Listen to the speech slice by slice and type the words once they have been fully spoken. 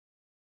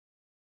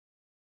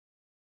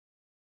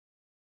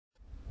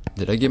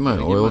Did I get my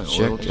oil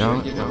checked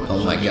out?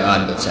 Oh my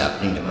god, what's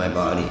happening to my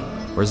body?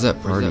 Where's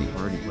that party?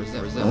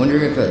 I wonder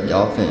if a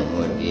dolphin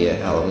would be a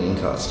Halloween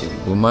costume.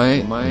 Will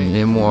my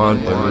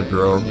nimwad ever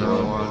grow?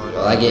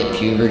 Will I get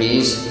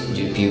puberties?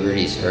 Do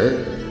puberties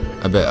hurt?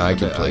 I bet I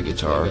could play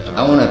guitar.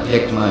 I want to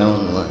pick my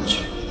own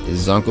lunch.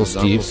 Is Uncle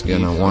Steve's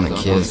gonna want to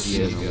kiss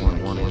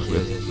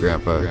with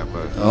Grandpa?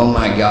 Oh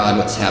my god,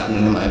 what's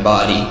happening to my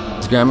body?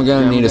 Is Grandma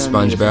gonna need a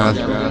sponge bath,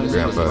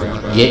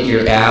 Grandpa? Get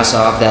your ass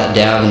off that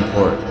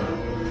Davenport.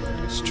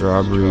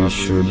 Strawberry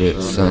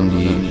sherbet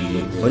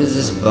sundae, What is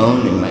this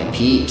bone in my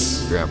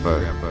peeps? Grandpa.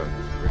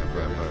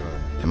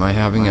 Am I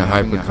having a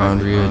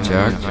hypochondria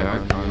attack?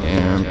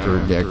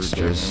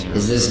 Ambidextrous.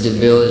 Is this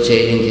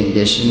debilitating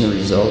condition the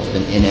result of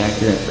an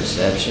inaccurate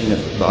perception of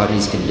the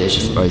body's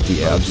condition? Despite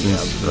the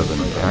absence of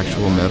an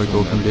actual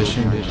medical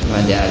condition?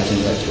 My dad can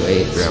lift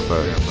weights.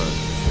 Grandpa.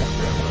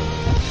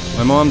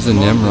 My mom's a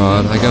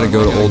Nimrod. I gotta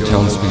go to Old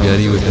Town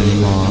Spaghetti with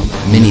me, Mom.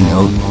 Mini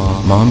note.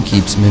 Mom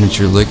keeps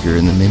miniature liquor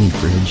in the mini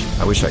fridge.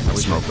 I wish I could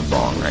smoke a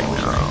bong right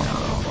now.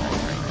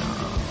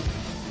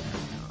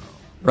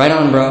 Right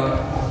on,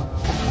 bro.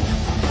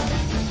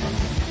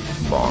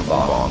 Bong,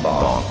 bong, bong,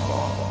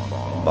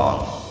 bong,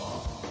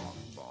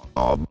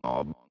 bong,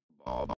 bong.